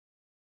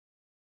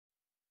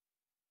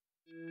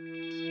So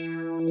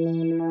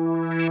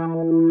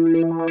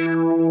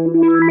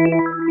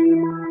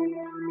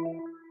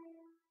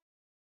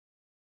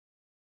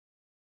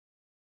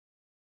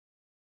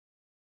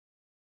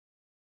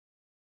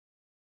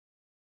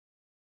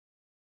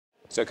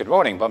good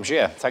morning,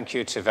 bonjour. Thank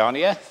you to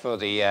Vanya for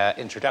the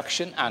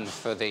introduction and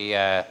for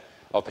the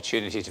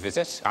opportunity to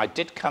visit. I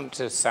did come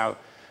to São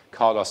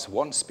Carlos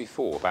once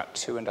before, about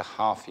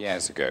 2.5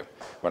 years ago,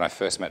 when I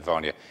first met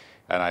Vanya,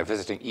 and I was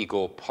visiting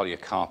Igor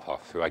Polyakharpov,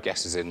 who I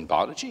guess is in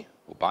biology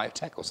or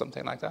biotech or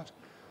something like that.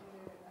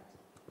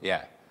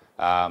 Yeah.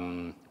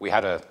 We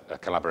had a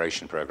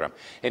collaboration program.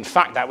 In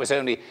fact, that was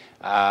only,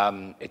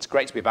 it's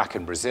great to be back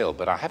in Brazil,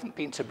 but I haven't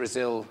been to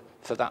Brazil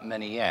for that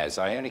many years.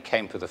 I only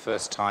came for the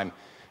first time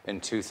in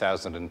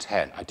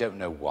 2010. I don't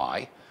know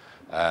why.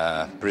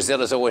 Brazil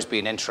has always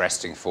been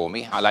interesting for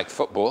me. I like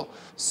football,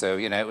 so,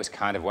 you know, it was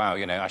kind of, wow,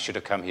 you know, I should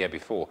have come here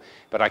before.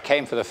 But I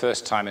came for the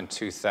first time in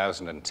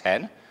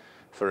 2010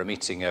 for a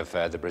meeting of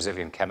the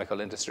Brazilian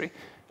chemical industry,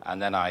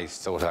 and then I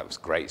thought that was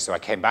great. So I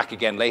came back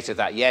again later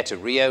that year to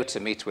Rio to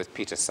meet with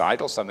Peter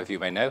Seidel, some of you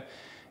may know,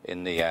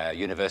 in the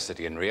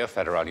university in Rio,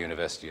 Federal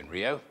University in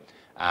Rio.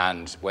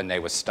 And when they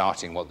were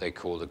starting what they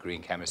call the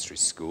Green Chemistry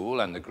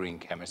School and the Green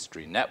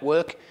Chemistry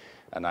Network,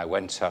 and I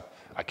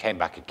came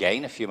back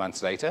again a few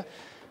months later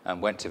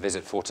and went to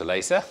visit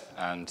Fortaleza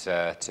and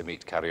to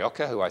meet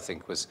Carioca, who I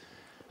think was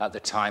at the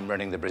time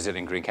running the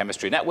Brazilian Green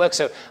Chemistry Network.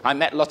 So I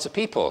met lots of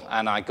people,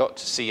 and I got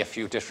to see a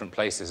few different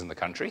places in the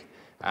country.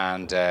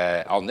 And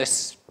on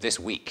this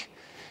week,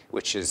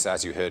 which is,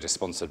 as you heard, is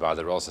sponsored by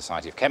the Royal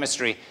Society of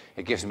Chemistry,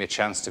 it gives me a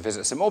chance to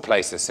visit some more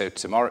places. So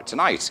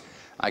tonight,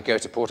 I go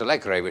to Porto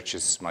Alegre, which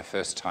is my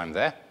first time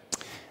there.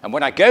 And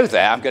when I go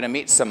there, I'm going to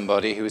meet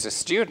somebody who is a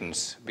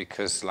student,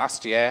 because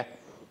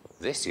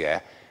this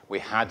year, we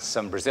had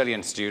some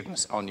Brazilian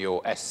students on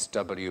your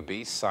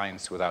SWB,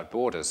 Science Without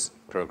Borders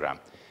program.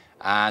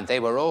 And they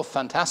were all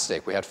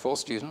fantastic. We had 4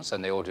 students,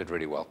 and they all did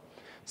really well.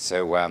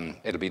 So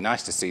it'll be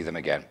nice to see them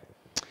again.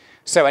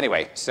 So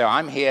anyway, so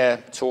I'm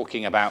here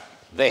talking about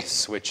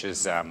this, which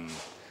is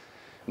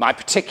my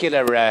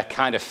particular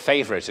kind of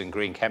favorite in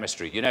green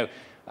chemistry. You know,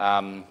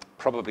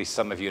 probably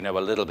some of you know a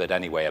little bit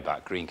anyway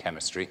about green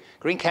chemistry.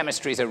 Green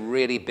chemistry is a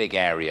really big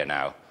area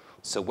now.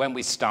 So when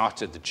we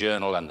started the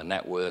journal and the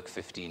network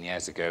 15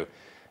 years ago,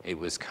 it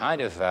was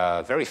kind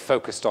of very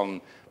focused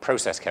on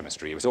process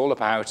chemistry. It was all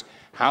about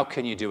how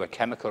can you do a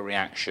chemical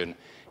reaction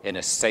in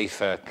a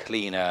safer,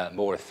 cleaner,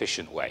 more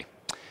efficient way.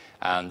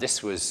 And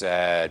this was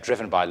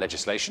driven by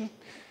legislation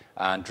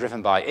and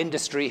driven by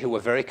industry, who were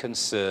very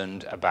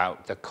concerned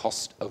about the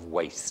cost of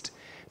waste.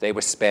 They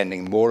were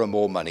spending more and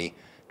more money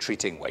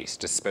treating waste,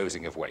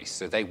 disposing of waste.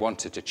 So they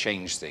wanted to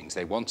change things.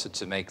 They wanted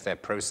to make their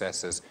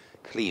processes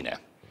cleaner.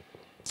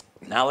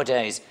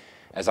 Nowadays,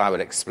 as I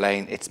will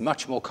explain, it's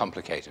much more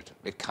complicated.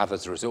 It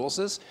covers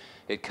resources.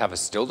 It covers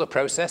still the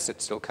process.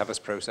 It still covers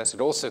process.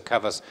 It also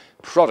covers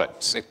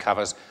products. It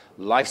covers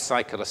life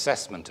cycle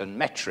assessment and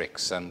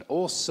metrics and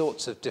all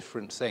sorts of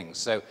different things.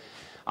 So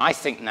I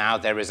think now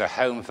there is a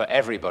home for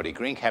everybody.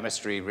 Green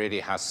chemistry really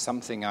has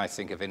something, I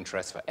think, of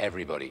interest for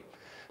everybody.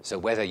 So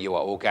whether you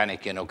are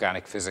organic,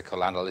 inorganic,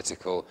 physical,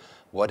 analytical,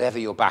 whatever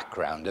your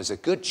background, there's a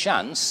good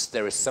chance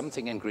there is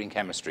something in green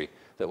chemistry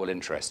that will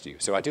interest you.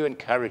 So I do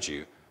encourage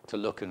you to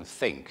look and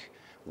think,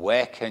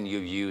 where can you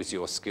use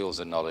your skills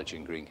and knowledge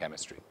in green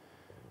chemistry?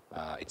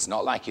 It's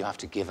not like you have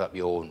to give up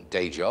your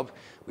day job.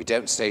 We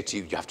don't say to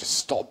you, you have to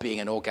stop being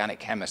an organic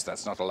chemist.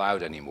 That's not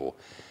allowed anymore.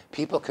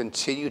 People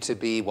continue to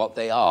be what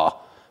they are,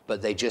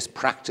 but they just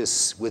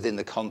practice within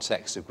the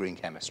context of green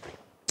chemistry.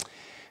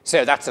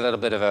 So that's a little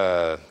bit of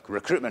a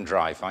recruitment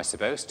drive, I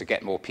suppose, to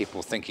get more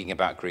people thinking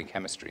about green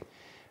chemistry.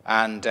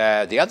 And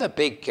the other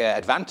big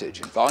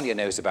advantage, and Vanya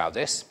knows about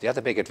this, the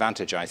other big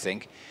advantage, I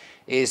think,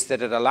 is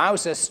that it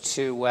allows us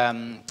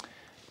to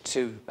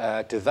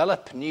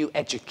develop new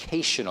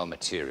educational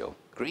material.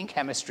 Green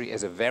chemistry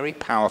is a very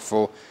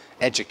powerful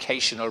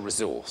educational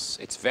resource.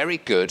 It's very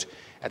good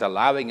at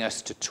allowing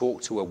us to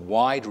talk to a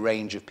wide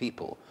range of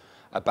people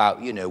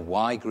about, you know,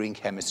 why green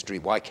chemistry,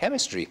 why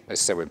chemistry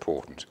is so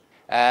important.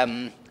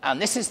 And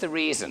this is the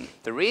reason.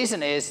 The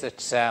reason is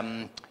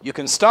that you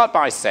can start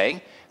by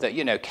saying that,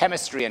 you know,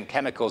 chemistry and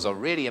chemicals are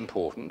really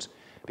important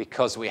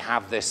because we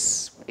have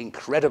this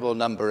incredible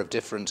number of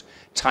different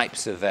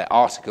types of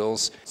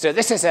articles. So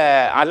this is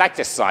I like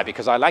this slide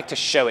because I like to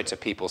show it to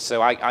people.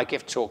 So I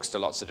give talks to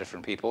lots of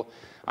different people.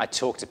 I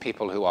talk to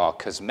people who are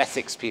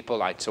cosmetics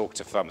people. I talk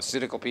to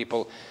pharmaceutical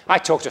people. I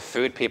talk to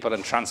food people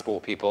and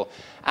transport people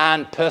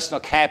and personal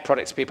care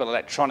products people,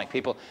 electronic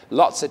people,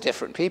 lots of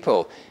different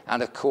people.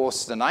 And of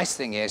course, the nice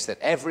thing is that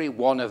every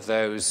one of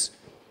those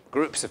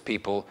groups of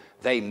people,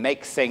 they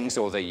make things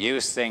or they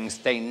use things,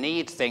 they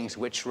need things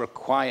which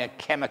require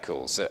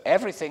chemicals. So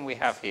everything we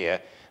have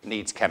here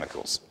needs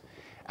chemicals.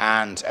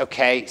 And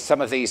okay, some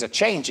of these are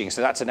changing,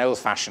 so that's an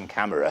old-fashioned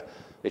camera,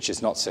 which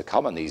is not so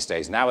common these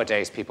days.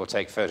 Nowadays, people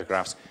take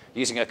photographs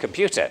using a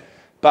computer.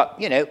 But,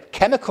 you know,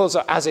 chemicals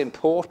are as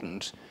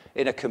important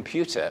in a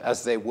computer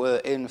as they were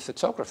in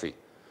photography.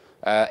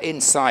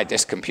 inside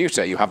this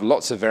computer, you have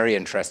lots of very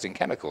interesting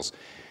chemicals.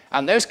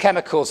 And those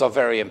chemicals are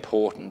very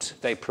important.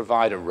 They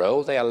provide a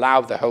role. They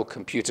allow the whole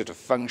computer to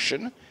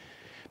function.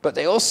 But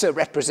they also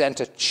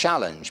represent a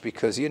challenge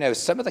because, you know,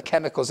 some of the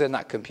chemicals in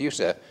that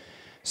computer,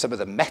 some of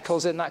the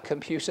metals in that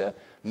computer,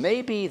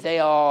 maybe they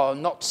are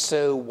not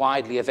so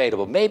widely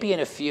available. Maybe in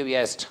a few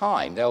years'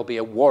 time, there'll be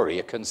a worry,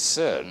 a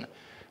concern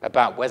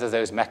about whether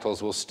those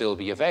metals will still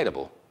be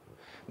available.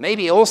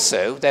 Maybe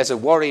also there's a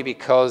worry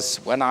because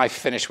when I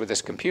finish with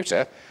this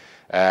computer,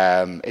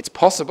 it's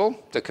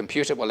possible the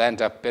computer will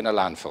end up in a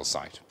landfill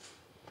site.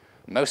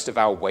 Most of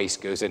our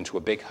waste goes into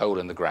a big hole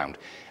in the ground.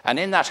 And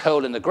in that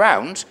hole in the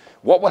ground,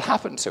 what will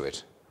happen to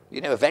it?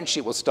 You know,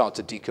 eventually it will start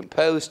to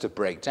decompose, to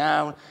break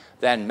down.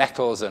 Then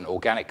metals and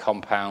organic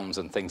compounds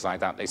and things like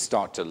that, they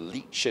start to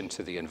leach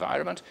into the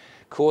environment,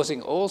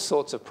 causing all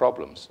sorts of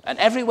problems. And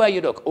everywhere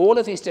you look, all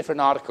of these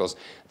different articles,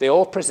 they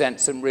all present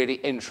some really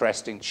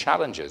interesting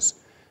challenges.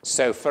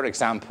 So, for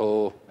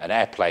example, an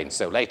airplane.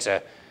 So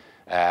later,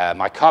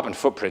 my carbon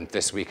footprint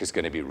this week is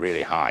going to be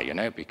really high, you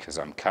know, because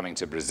I'm coming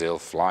to Brazil,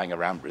 flying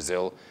around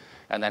Brazil,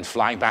 and then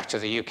flying back to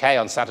the UK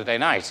on Saturday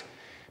night.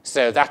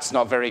 So that's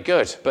not very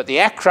good. But the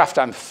aircraft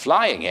I'm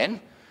flying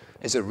in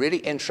is a really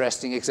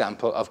interesting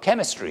example of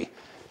chemistry.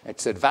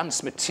 It's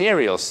advanced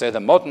materials. So the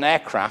modern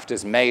aircraft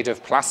is made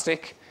of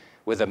plastic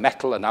with a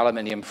metal and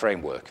aluminium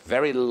framework.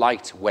 Very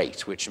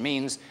lightweight, which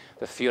means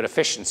the fuel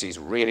efficiency is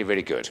really,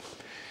 really good.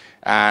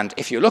 And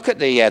if you look at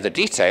the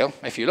detail,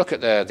 if you look at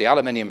the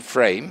aluminium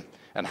frame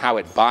and how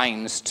it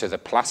binds to the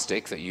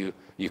plastic that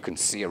you can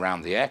see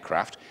around the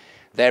aircraft,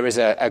 there is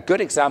a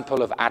good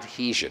example of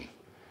adhesion.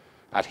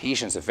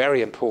 Adhesion is a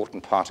very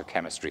important part of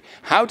chemistry.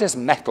 How does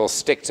metal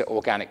stick to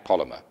organic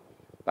polymer?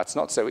 That's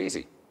not so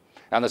easy.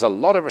 And there's a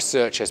lot of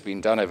research has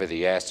been done over the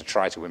years to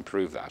try to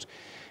improve that.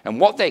 And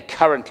what they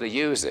currently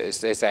use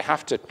is they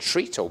have to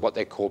treat, or what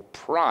they call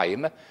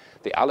prime,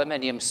 the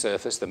aluminium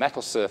surface, the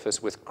metal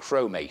surface, with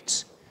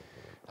chromate.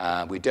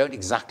 We don't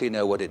exactly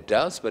know what it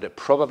does, but it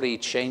probably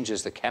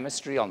changes the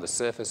chemistry on the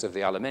surface of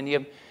the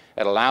aluminium.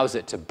 It allows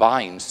it to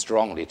bind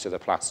strongly to the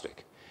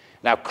plastic.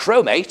 Now,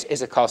 chromate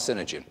is a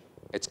carcinogen.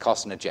 It's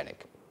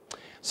carcinogenic.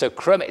 So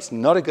chromate, it's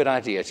not a good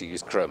idea to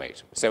use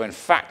chromate. So in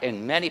fact,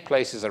 in many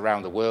places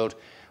around the world,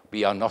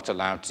 we are not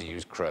allowed to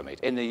use chromate.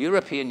 In the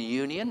European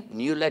Union,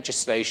 new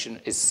legislation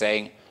is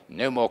saying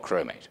no more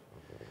chromate.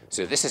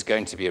 So this is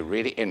going to be a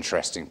really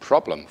interesting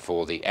problem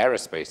for the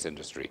aerospace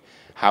industry.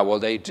 How will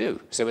they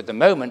do? So at the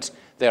moment,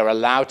 they're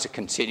allowed to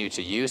continue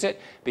to use it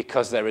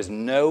because there is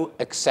no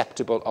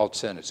acceptable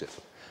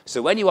alternative.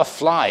 So when you are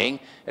flying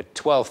at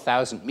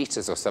 12,000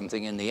 meters or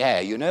something in the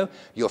air, you know,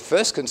 your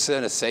first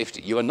concern is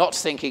safety. You are not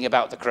thinking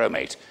about the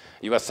chromate.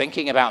 You are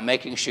thinking about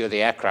making sure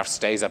the aircraft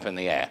stays up in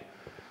the air.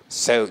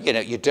 So, you know,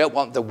 you don't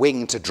want the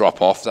wing to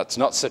drop off. That's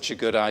not such a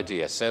good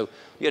idea. So,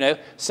 you know,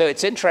 so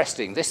it's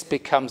interesting. This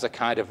becomes a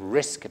kind of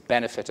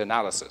risk-benefit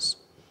analysis.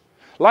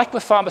 Like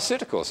with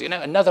pharmaceuticals, you know,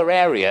 another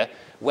area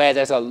where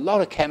there's a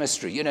lot of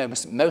chemistry. You know,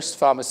 most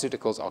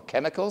pharmaceuticals are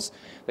chemicals.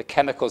 The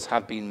chemicals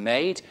have been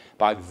made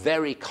by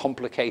very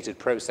complicated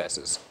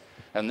processes.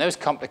 And those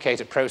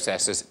complicated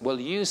processes will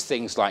use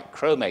things like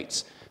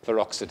chromates for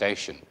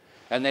oxidation.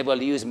 And they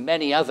will use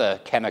many other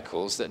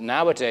chemicals that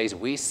nowadays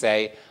we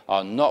say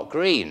are not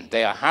green.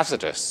 They are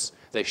hazardous.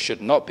 They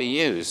should not be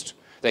used.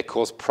 They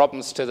cause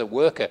problems to the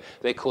worker.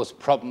 They cause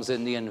problems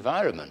in the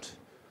environment.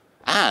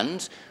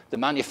 And the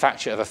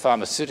manufacture of a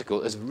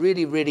pharmaceutical is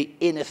really, really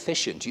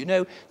inefficient. You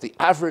know, the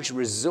average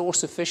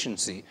resource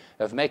efficiency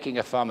of making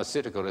a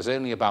pharmaceutical is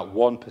only about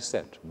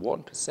 1%.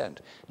 1%.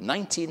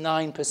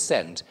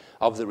 99%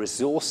 of the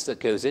resource that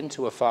goes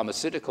into a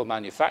pharmaceutical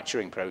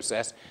manufacturing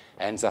process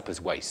ends up as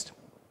waste.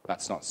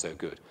 That's not so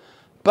good.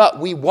 But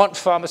we want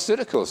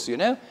pharmaceuticals, you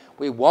know.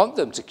 We want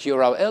them to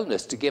cure our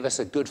illness, to give us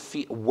a good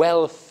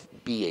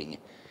well-being.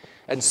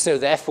 And so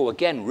therefore,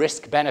 again,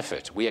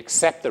 risk-benefit. We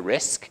accept the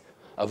risk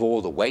of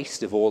all the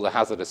waste, of all the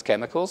hazardous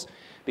chemicals,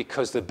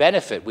 because the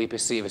benefit we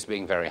perceive as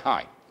being very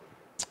high.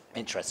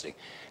 Interesting.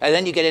 And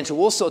then you get into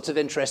all sorts of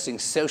interesting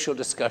social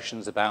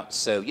discussions about,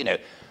 so, you know,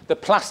 the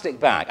plastic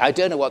bag. I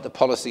don't know what the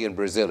policy in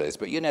Brazil is,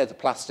 but you know the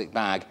plastic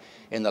bag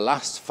in the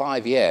last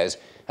 5 years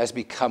has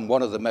become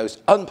one of the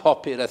most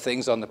unpopular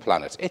things on the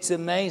planet. It's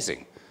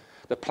amazing.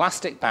 The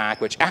plastic bag,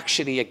 which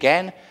actually,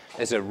 again,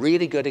 is a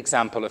really good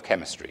example of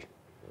chemistry.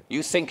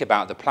 You think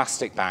about the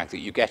plastic bag that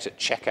you get at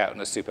checkout in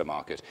a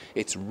supermarket.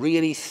 It's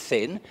really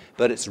thin,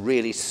 but it's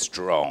really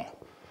strong.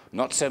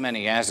 Not so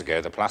many years ago,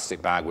 the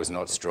plastic bag was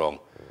not strong.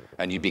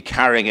 And you'd be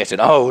carrying it,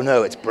 and oh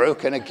no, it's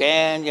broken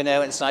again, you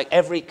know. It's like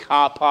every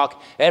car park,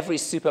 every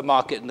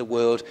supermarket in the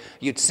world,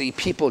 you'd see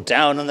people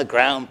down on the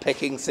ground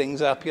picking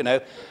things up, you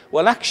know.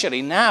 Well,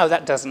 actually, now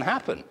that doesn't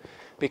happen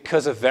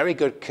because of very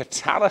good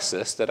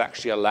catalysis that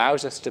actually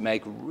allows us to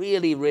make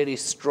really, really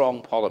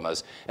strong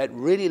polymers at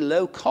really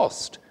low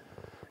cost.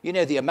 You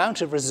know, the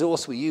amount of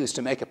resource we use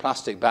to make a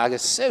plastic bag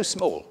is so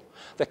small.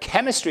 The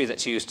chemistry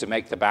that's used to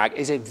make the bag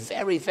is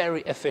very,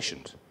 very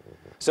efficient.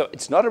 So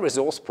it's not a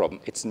resource problem.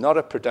 It's not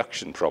a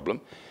production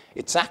problem.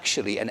 It's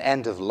actually an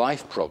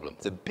end-of-life problem.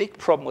 The big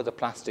problem with a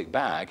plastic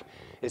bag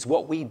is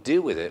what we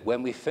do with it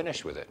when we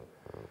finish with it.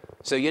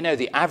 So you know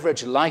the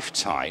average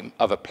lifetime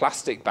of a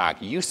plastic bag,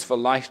 useful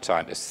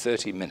lifetime, is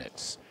 30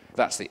 minutes.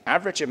 That's the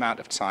average amount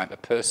of time a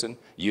person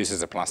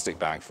uses a plastic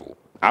bag for.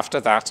 After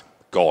that,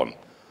 gone,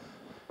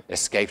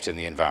 escaped in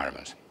the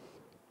environment.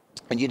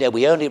 And you know,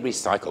 we only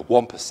recycle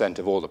 1%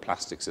 of all the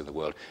plastics in the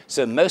world.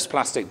 So most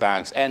plastic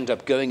bags end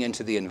up going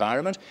into the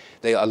environment.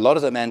 A lot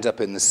of them end up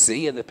in the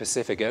sea, in the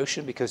Pacific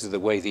Ocean, because of the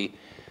way the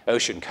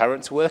ocean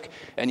currents work.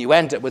 And you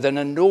end up with an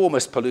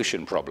enormous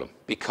pollution problem,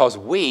 because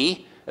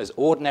we, as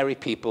ordinary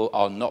people,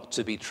 are not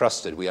to be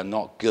trusted. We are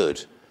not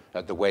good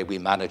at the way we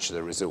manage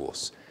the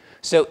resource.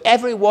 So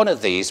every one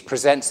of these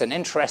presents an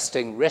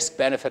interesting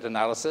risk-benefit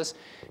analysis.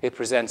 It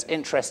presents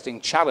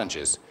interesting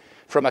challenges.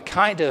 From a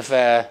kind of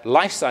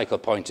life cycle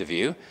point of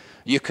view,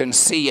 you can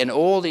see in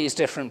all these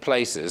different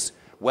places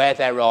where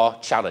there are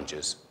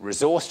challenges,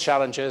 resource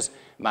challenges,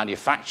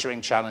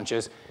 manufacturing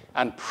challenges,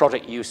 and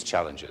product use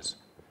challenges.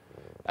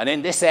 And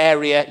in this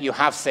area, you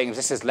have things,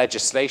 this is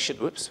legislation,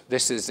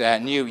 this is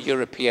new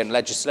European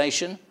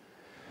legislation,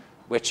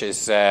 which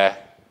is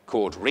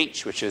called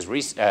REACH, which is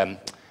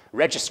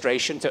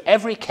registration. So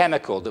every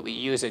chemical that we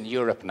use in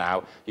Europe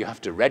now, you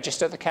have to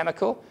register the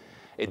chemical.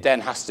 It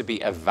then has to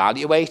be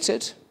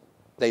evaluated.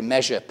 They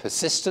measure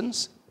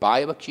persistence,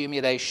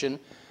 bioaccumulation,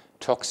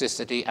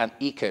 toxicity, and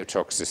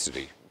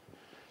ecotoxicity.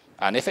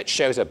 And if it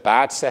shows a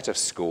bad set of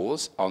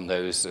scores on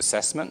those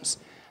assessments,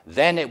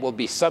 then it will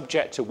be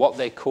subject to what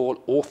they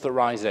call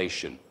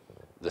authorization.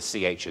 The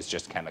CH is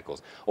just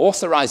chemicals.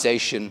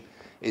 Authorization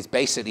is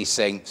basically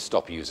saying,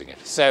 stop using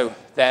it. So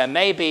there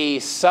may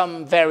be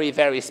some very,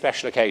 very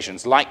special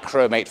occasions, like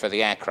chromate for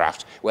the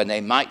aircraft, when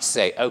they might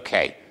say,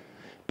 okay,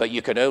 but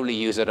you can only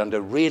use it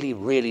under really,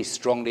 really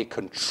strongly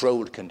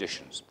controlled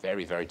conditions.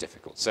 Very, very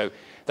difficult. So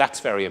that's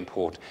very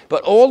important.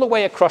 But all the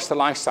way across the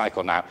life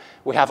cycle now,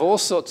 we have all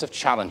sorts of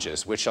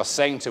challenges which are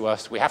saying to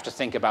us, we have to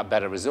think about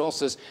better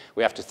resources,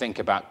 we have to think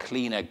about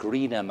cleaner,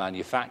 greener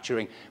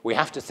manufacturing, we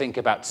have to think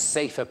about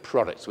safer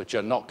products which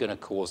are not going to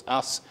cause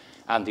us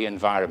and the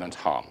environment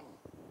harm.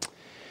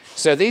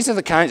 So these are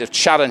the kinds of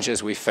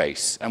challenges we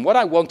face. And what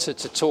I wanted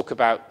to talk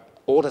about,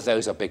 all of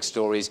those are big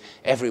stories.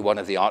 Every one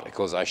of the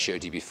articles I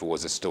showed you before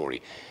is a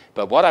story.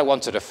 But what I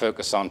wanted to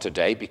focus on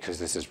today, because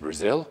this is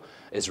Brazil,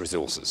 is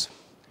resources.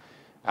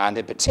 And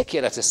in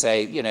particular to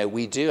say, you know,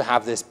 we do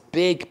have this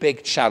big,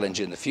 big challenge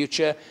in the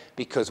future,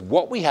 because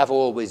what we have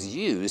always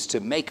used to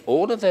make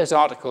all of those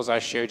articles I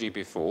showed you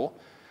before,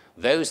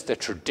 those, the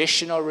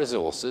traditional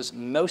resources,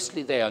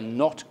 mostly they are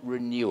not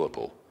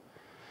renewable.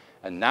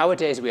 And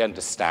nowadays we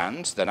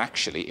understand that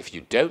actually if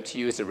you don't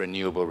use a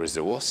renewable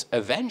resource,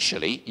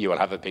 eventually you will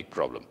have a big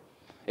problem.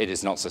 It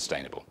is not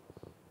sustainable.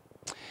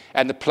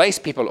 And the place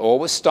people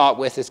always start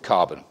with is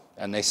carbon.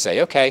 And they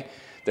say, okay,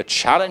 the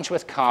challenge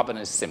with carbon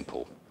is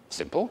simple.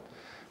 Simple.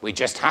 We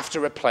just have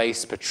to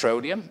replace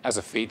petroleum as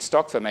a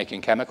feedstock for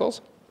making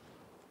chemicals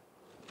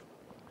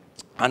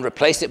and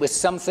replace it with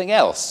something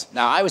else.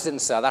 Now, I was in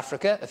South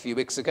Africa a few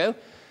weeks ago,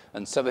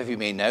 and some of you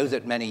may know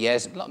that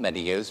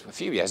a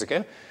few years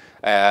ago,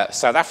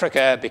 South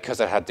Africa,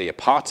 because it had the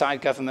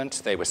apartheid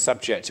government, they were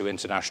subject to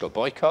international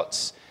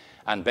boycotts,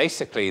 and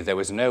basically there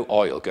was no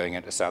oil going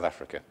into South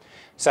Africa.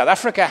 South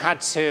Africa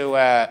had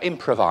to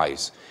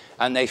improvise,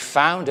 and they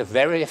found a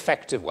very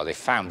effective,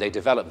 they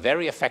developed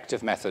very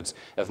effective methods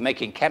of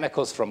making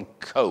chemicals from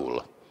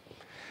coal.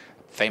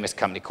 Famous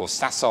company called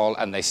Sasol,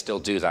 and they still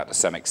do that to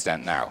some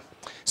extent now.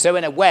 So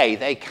in a way,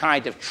 they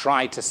kind of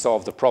tried to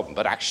solve the problem,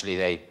 but actually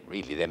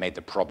they made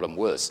the problem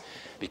worse.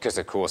 Because,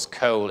 of course,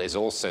 coal is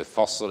also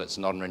fossil, it's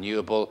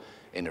non-renewable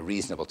in a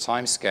reasonable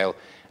time scale,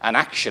 and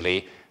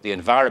actually the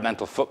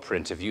environmental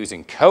footprint of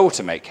using coal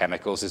to make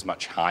chemicals is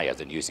much higher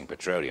than using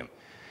petroleum.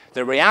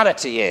 The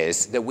reality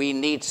is that we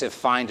need to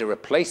find a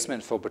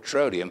replacement for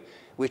petroleum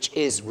which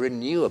is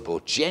renewable,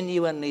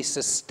 genuinely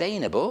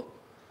sustainable,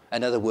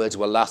 in other words,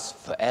 will last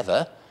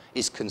forever,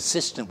 is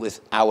consistent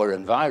with our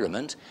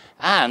environment,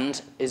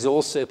 and is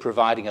also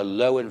providing a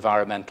low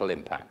environmental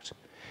impact.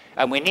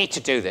 And we need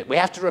to do that. We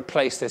have to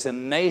replace this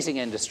amazing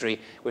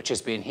industry which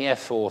has been here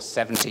for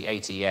 70,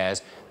 80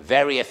 years,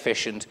 very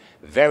efficient,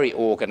 very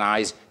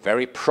organized,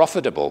 very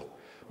profitable.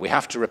 We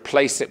have to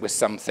replace it with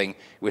something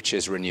which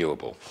is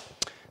renewable.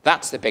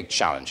 That's the big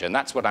challenge, and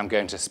that's what I'm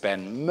going to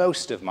spend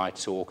most of my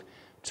talk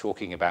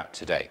talking about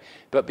today.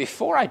 But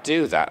before I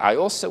do that, I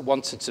also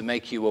wanted to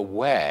make you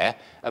aware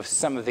of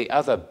some of the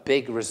other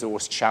big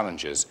resource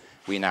challenges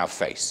we now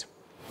face.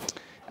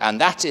 And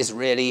that is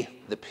really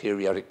the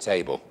periodic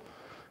table.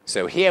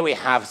 So here we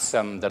have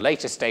the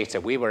latest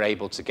data we were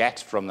able to get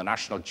from the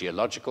National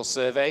Geological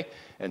Survey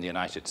in the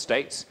United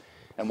States.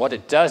 And what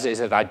it does is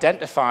it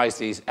identifies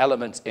these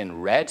elements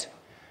in red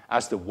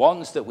as the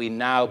ones that we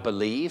now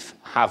believe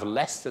have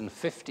less than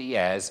 50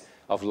 years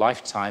of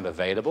lifetime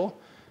available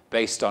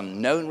based on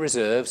known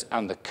reserves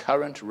and the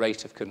current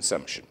rate of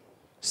consumption.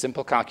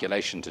 Simple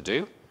calculation to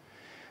do.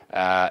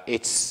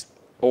 It's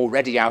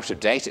already out of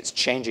date. It's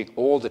changing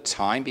all the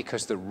time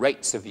because the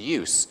rates of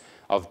use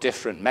of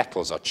different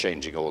metals are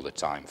changing all the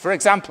time. For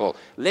example,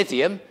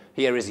 lithium,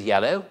 here is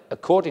yellow.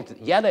 According to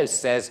yellow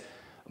says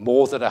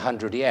more than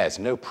 100 years,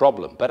 no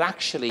problem. But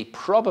actually,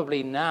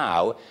 probably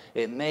now,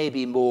 it may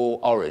be more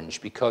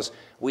orange because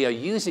we are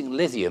using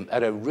lithium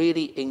at a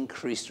really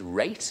increased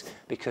rate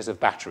because of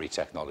battery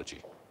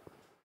technology.